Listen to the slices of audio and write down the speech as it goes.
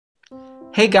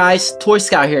Hey guys, Toy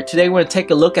Scout here. Today we're going to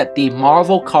take a look at the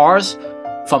Marvel cars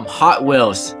from Hot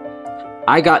Wheels.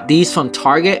 I got these from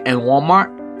Target and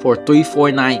Walmart for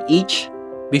 $3.49 each.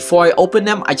 Before I open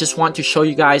them, I just want to show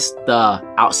you guys the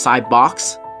outside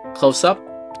box close up.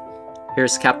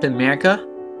 Here's Captain America.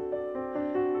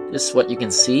 This is what you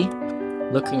can see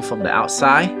looking from the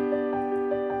outside.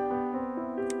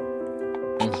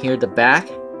 And here the back.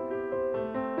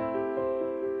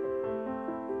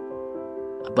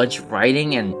 A bunch of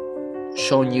writing and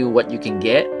showing you what you can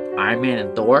get. Iron Man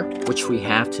and Thor, which we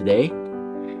have today.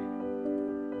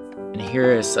 And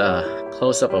here is a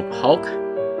close-up of Hulk.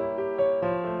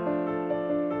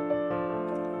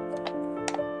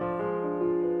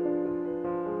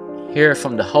 Here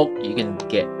from the Hulk, you can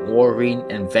get Wolverine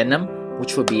and Venom,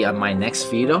 which will be on my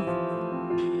next video.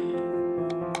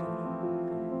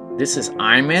 This is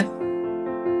Iron Man.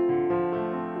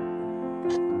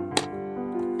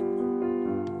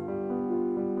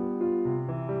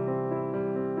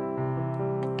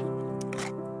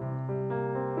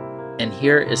 And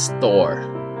here is Thor.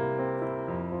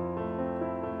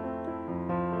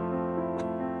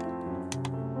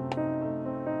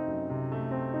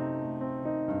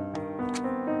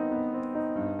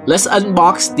 Let's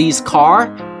unbox these cars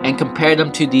and compare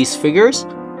them to these figures.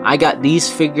 I got these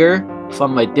figures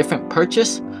from a different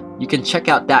purchase. You can check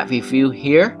out that review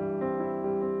here.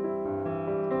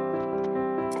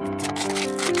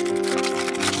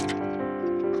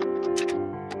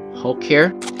 Hulk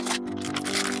here.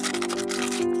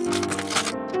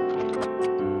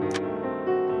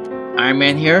 Iron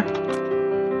Man here.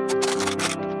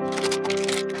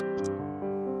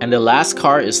 And the last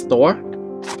car is Thor.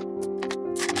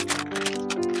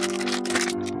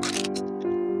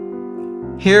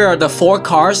 Here are the 4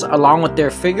 cars along with their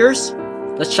figures.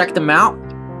 Let's check them out.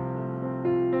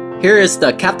 Here is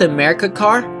the Captain America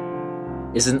car.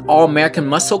 It's an all-American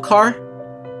muscle car.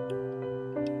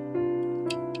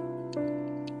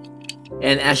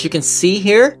 And as you can see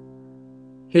here,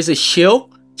 here's a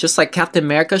shield, just like Captain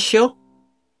America's shield.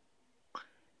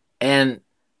 And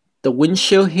the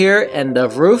windshield here and the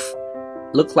roof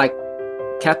look like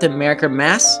Captain America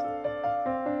mask.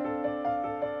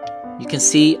 You can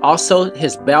see also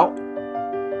his belt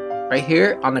right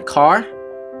here on the car.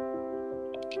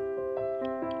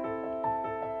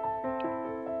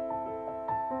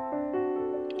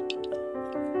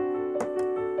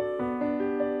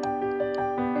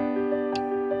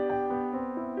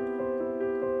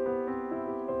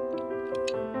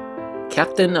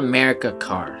 Captain America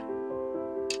car.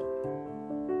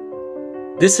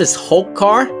 This is Hulk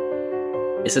car.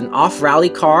 It's an off-rally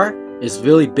car. It's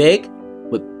really big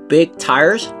with big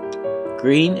tires,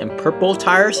 green and purple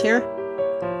tires here.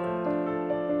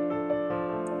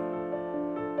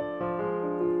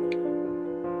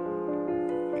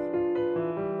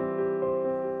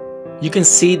 You can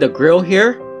see the grill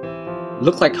here.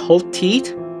 Look like Hulk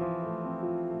teeth.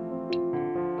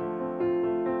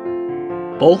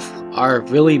 Both are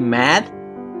really mad.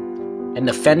 And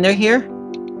the fender here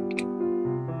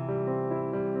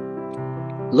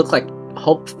look like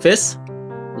Hulk fist.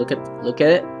 Look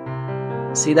at it.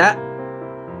 See that?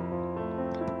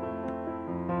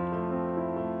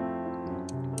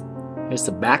 Here's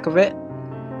the back of it.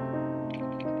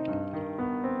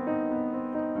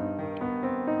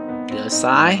 The other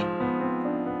side.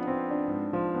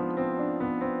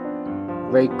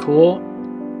 Very cool.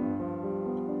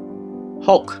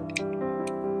 Hulk.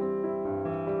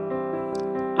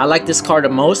 I like this car the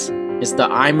most. It's the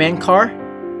Iron Man car.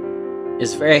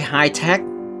 It's very high tech.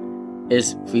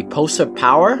 It's repulsor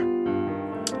power.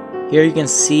 Here you can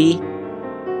see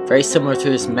very similar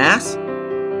to his mask.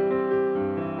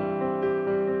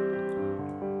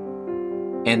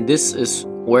 And this is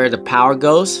where the power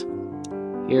goes.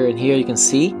 Here and here you can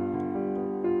see.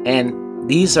 And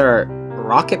these are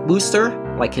rocket booster,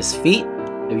 like his feet.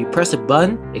 If you press a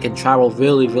button, it can travel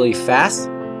really, really fast.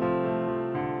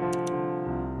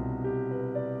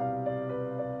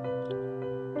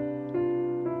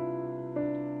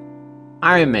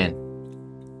 Iron Man.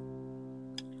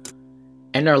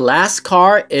 And our last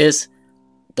car is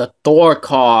the Thor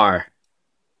car.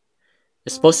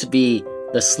 It's supposed to be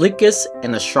the sleekest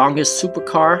and the strongest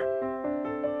supercar.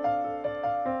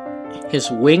 His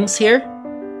wings here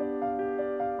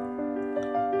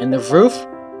and the roof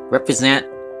represent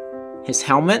his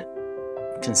helmet.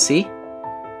 You can see.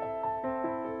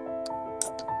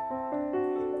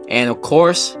 And of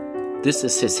course, this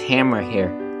is his hammer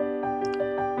here.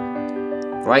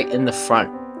 Right in the front.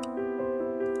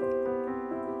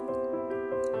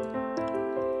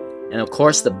 And of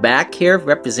course the back here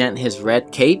represent his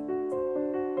red cape.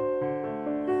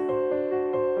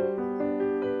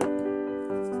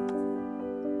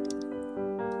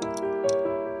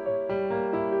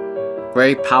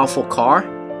 very powerful car.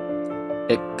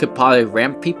 It could probably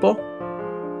ram people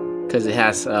because it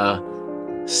has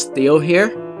steel here.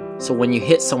 So when you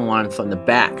hit someone from the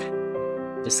back,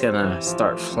 it's gonna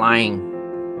start flying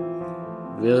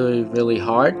really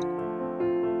hard.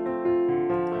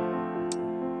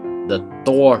 The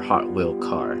Thor Hot Wheel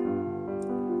car.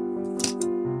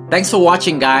 Thanks for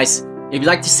watching, guys. If you'd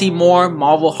like to see more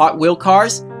Marvel Hot Wheel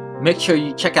cars, make sure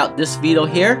you check out this video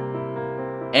here.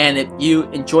 And if you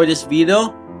enjoyed this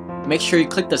video, make sure you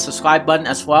click the subscribe button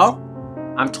as well.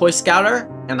 I'm Toy Scouter,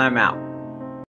 and I'm out.